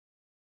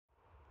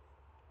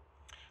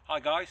Hi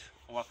guys,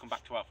 and welcome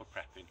back to Alpha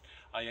Prepping.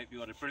 I hope you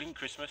had a brilliant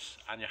Christmas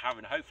and you're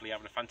hopefully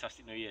having a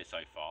fantastic New Year so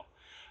far.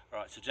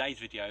 Alright, so today's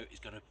video is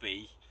going to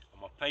be,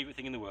 my favourite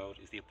thing in the world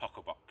is the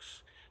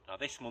Apocabox. Now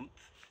this month,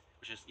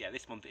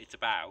 this month it's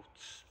about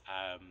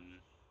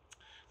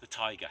the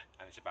Taiga,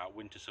 and it's about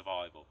winter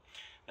survival.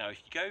 Now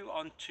if you go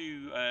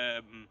onto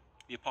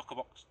the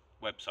Apocabox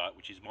website,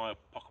 which is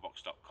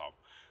myapocabox.com,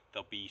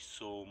 there'll be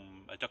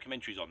some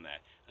documentaries on there,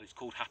 and it's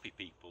called Happy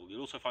People.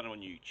 You'll also find them on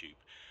YouTube,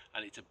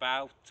 and it's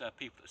about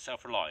people that are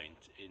self-reliant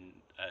in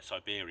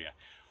Siberia,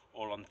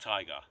 or on the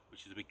Taiga,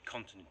 which is a big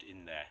continent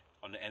in there,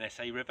 on the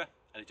NSA River,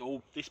 and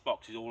this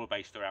box is all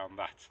based around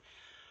that.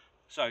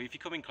 So if you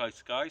come in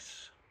closer,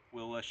 guys,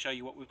 we'll show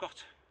you what we've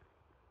got.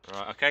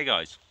 Right, okay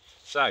guys,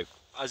 so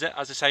as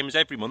the same as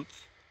every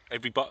month,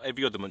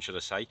 every other month should I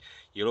say,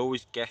 you'll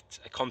always get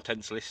a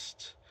contents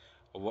list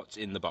of what's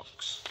in the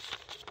box.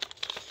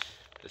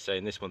 Let's say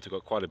in this month we've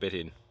got quite a bit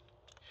in.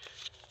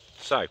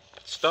 So, to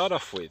start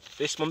off with,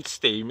 this month's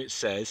theme, it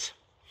says,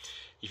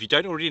 if you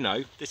don't already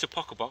know, this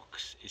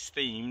Apocabox is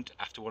themed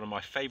after one of my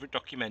favourite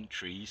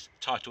documentaries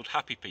titled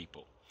Happy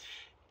People,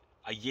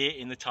 A Year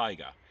in the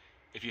Taiga.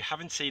 If you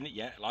haven't seen it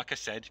yet, like I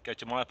said, go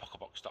to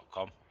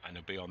myapocabox.com and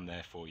it'll be on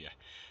there for you.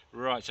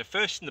 Right, so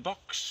first in the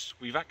box,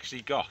 we've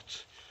actually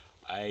got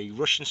a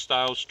Russian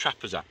style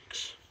trapper's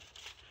axe.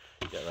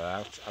 Get that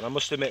out. And I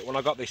must admit, when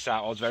I got this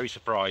out, I was very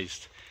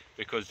surprised,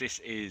 because this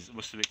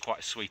must have been quite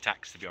a sweet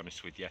axe, to be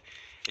honest with you.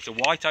 It's a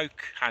white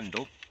oak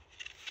handle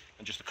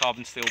and just a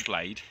carbon steel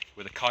blade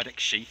with a Kydex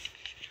sheath.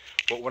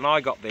 But when I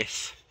got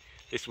this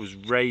was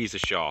razor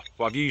sharp.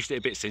 But I've used it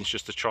a bit since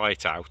just to try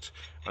it out,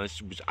 and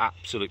this was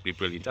absolutely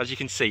brilliant. As you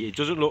can see, it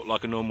doesn't look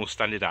like a normal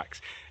standard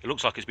axe. It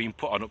looks like it's been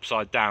put on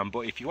upside down,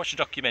 but if you watch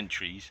the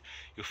documentaries,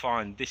 you'll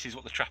find this is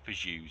what the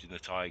trappers use in the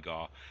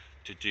Taiga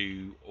to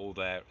do all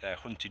their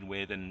hunting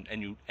with, and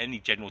any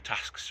general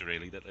tasks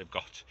really that they've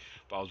got.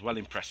 But I was well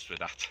impressed with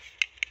that.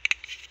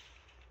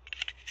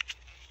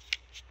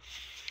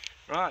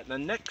 Right,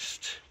 then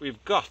next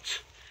we've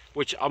got,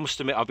 which I must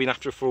admit I've been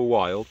after for a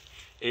while,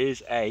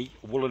 is a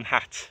woolen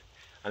hat,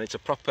 and it's a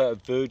proper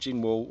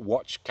virgin wool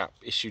watch cap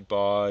issued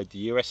by the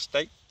US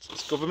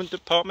State's government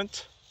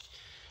department,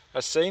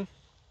 as seen.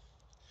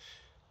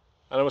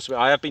 And I must admit,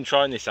 I have been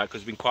trying this out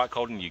because it's been quite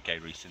cold in the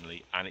UK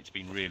recently, and it's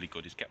been really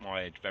good. It's kept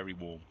my head very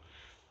warm.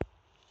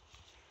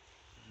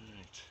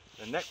 Right.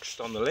 The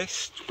next on the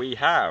list we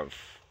have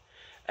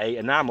a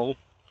enamel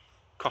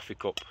coffee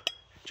cup,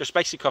 just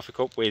basic coffee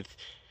cup with,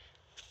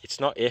 it's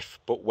not if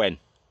but when.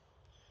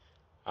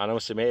 And I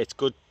must admit, it's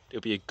good. It'll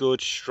be a good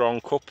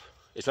strong cup.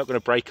 It's not going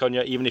to break on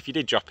you, even if you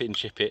did drop it and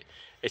chip it.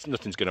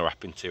 Nothing's going to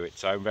happen to it.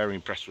 So I'm very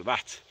impressed with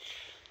that.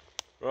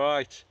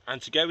 Right, and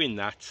to go in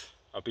that,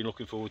 I've been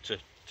looking forward to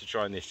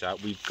trying this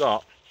out. We've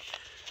got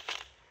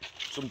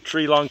some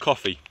tree line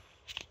coffee.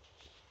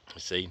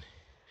 I've seen,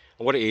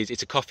 and what it is,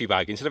 it's a coffee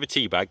bag. Instead of a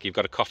tea bag, you've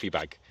got a coffee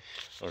bag.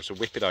 Alright, so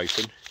whip it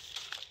open.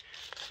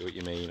 See what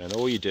you mean. And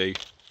all you do,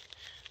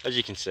 as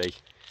you can see,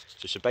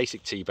 just a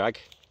basic tea bag,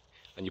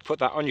 and you put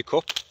that on your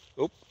cup.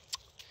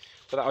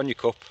 Put that on your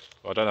cup.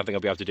 Well, I don't think I'll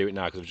be able to do it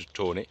now because I've just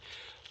torn it.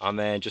 And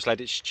then just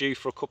let it stew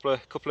for a couple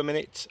of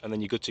minutes, and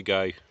then you're good to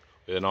go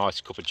with a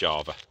nice cup of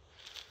Java.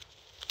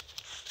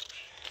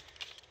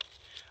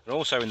 And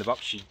also in the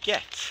box you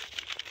get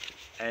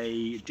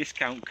a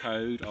discount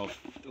code of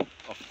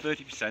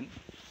 30%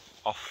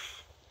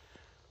 off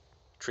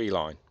tree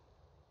line,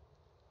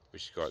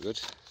 which is quite good.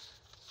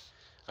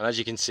 And as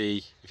you can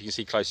see, if you can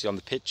see closely on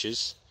the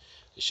pictures,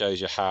 it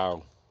shows you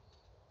how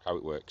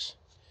it works.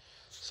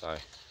 So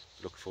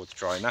look forward to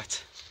trying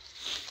that.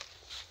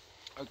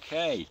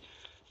 Okay,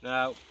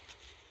 now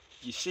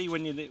you see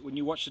when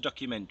you watch the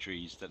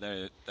documentaries that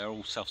they're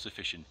all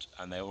self-sufficient,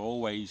 and they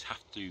always have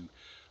to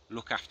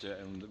look after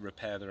and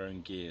repair their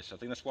own gear. So I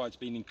think that's why it's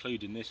been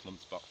included in this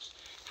month's box.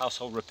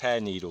 Household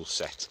repair needle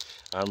set,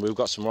 and we've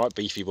got some right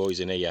beefy boys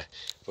in here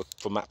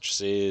for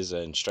mattresses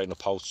and straighten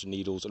upholstery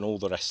needles and all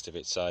the rest of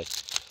it. So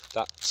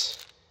that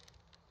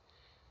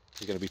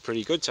is going to be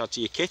pretty good to add to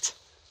your kit.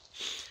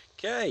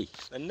 Okay,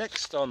 and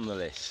next on the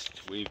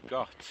list we've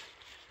got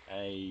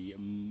a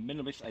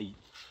minimalist, a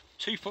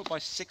 2 foot by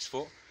 6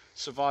 foot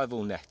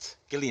survival net,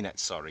 ghillie net,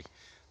 sorry.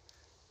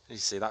 As you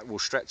see, that will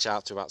stretch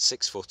out to about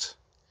 6 foot.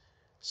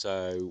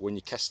 So when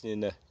you're casting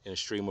in a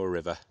stream or a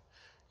river,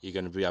 you're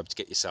going to be able to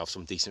get yourself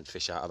some decent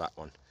fish out of that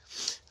one.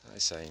 I'm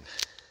saying,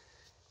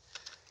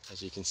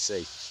 as you can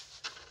see,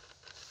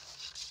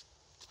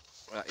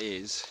 that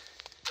is,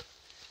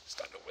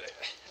 stand up with it.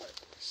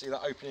 See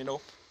that opening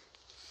up?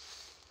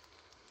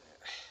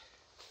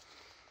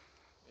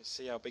 Let's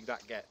see how big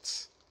that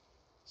gets.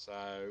 So,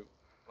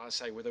 like I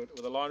say, with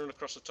a line run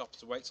across the top,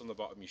 the weights on the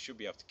bottom, you should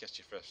be able to catch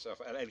yourself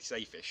any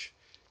say fish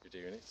if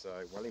you're doing it. So,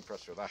 well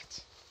impressed with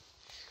that.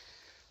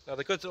 Now,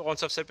 the good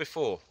ones I've said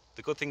before,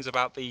 the good things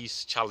about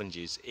these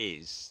challenges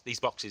is, these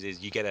boxes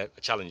is you get a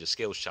challenge, a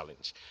skills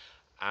challenge.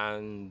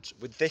 And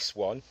with this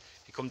one,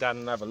 if you come down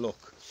and have a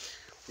look,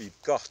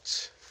 we've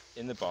got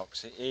in the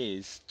box, it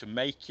is to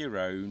make your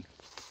own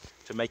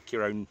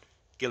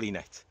ghillie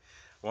net.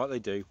 What they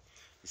do,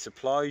 it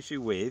supplies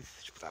you with,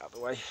 just put that out of the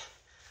way,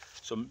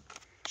 some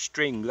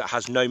string that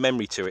has no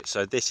memory to it.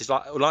 So this is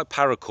like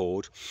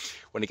paracord.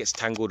 When it gets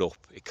tangled up,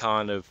 it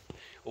kind of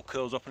all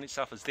curls up on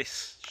itself, as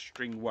this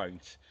string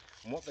won't.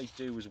 And what they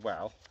do as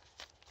well,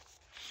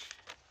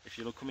 if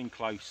you look coming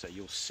closer,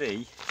 you'll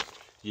see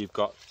you've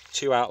got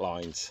two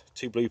outlines,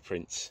 two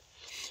blueprints,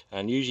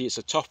 and usually it's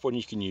a top one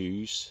you can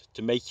use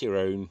to make your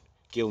own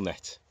gill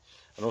net.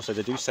 And also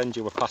they do send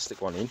you a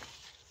plastic one in,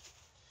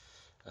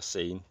 a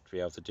scene, to be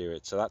able to do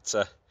it. So that's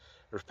a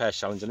repair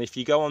challenge. And if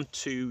you go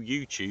onto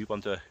YouTube,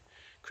 onto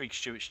Craig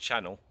Stewart's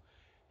channel,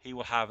 he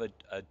will have a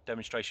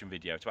demonstration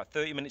video. It's about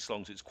 30 minutes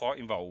long, so it's quite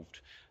involved,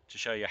 to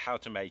show you how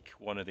to make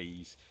one of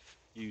these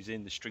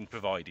using the string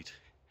provided.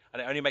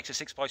 And it only makes a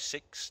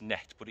 6x6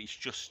 net, but it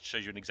just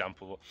shows you an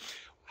example of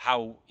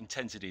how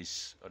intense it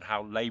is and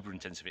how labour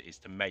intensive it is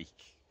to make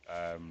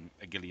a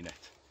gilly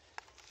net.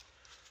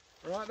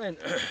 Right then,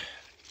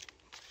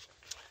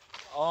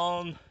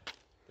 on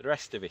the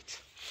rest of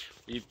it,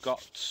 we've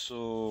got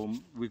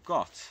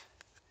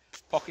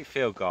pocket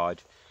field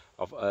guide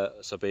of a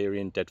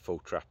Siberian deadfall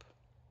trap.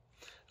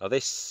 Now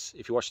this,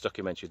 if you watch the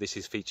documentary, this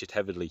is featured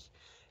heavily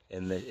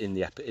in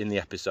the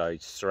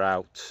episodes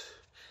throughout,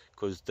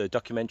 because the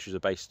documentaries are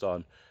based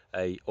on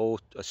a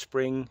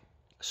spring,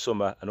 a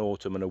summer, an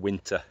autumn and a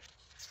winter,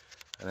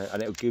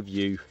 and it will give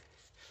you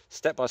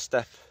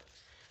step-by-step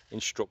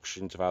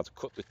instructions of how to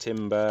cut the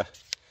timber,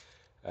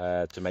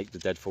 to make the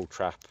deadfall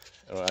trap,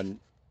 and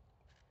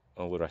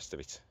all the rest of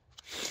it.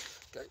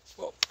 Okay,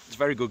 well, it's a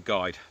very good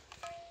guide.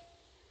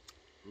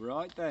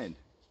 Right then,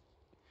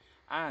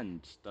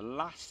 and the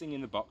last thing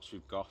in the box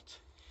we've got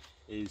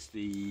is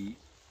he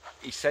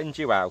sends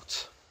you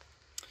out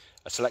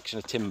a selection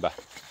of timber.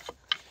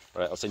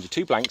 Right, I'll send you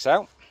 2 blanks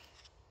out,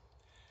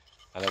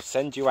 and I'll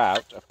send you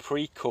out a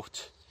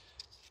pre-cut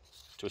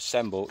to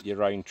assemble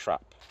your own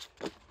trap.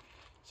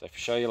 So if I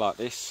show you like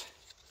this,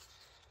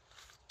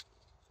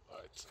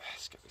 right,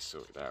 let's get this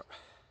sorted out,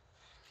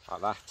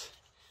 like that.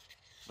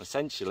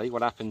 Essentially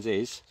what happens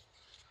is,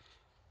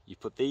 you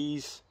put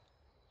these,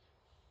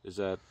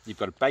 you've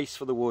got a base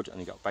for the wood and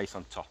you've got a base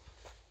on top.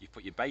 You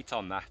put your bait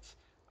on that,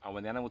 and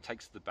when the animal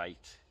takes the bait,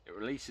 it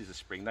releases the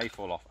spring, they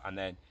fall off, and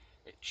then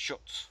it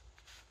shuts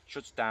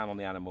down on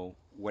the animal,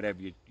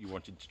 whatever you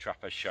wanted to trap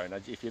as shown.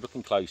 If you're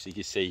looking closer, you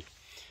can see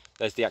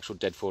there's the actual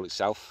deadfall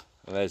itself,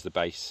 and there's the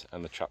base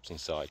and the traps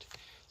inside,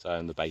 so,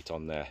 and the bait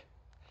on there.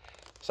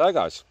 So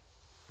guys,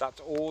 that's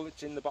all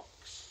that's in the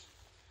box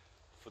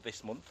for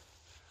this month.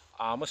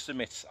 I must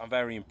admit, I'm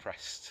very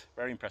impressed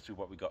with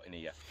what we got in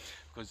here,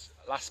 because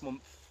last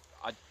month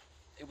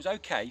it was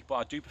okay, but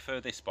I do prefer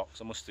this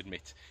box, I must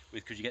admit,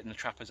 because you're getting the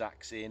trapper's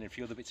axe in and a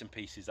few other bits and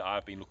pieces that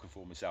I've been looking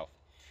for myself.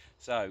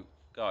 So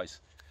guys,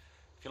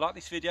 if you like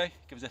this video,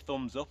 give us a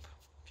thumbs up.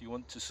 If you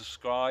want to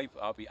subscribe,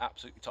 I'll be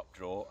absolutely top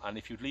drawer, and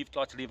if you'd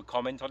like to leave a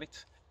comment on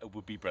it, it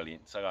would be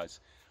brilliant. So guys,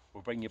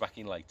 we'll bring you back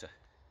in later.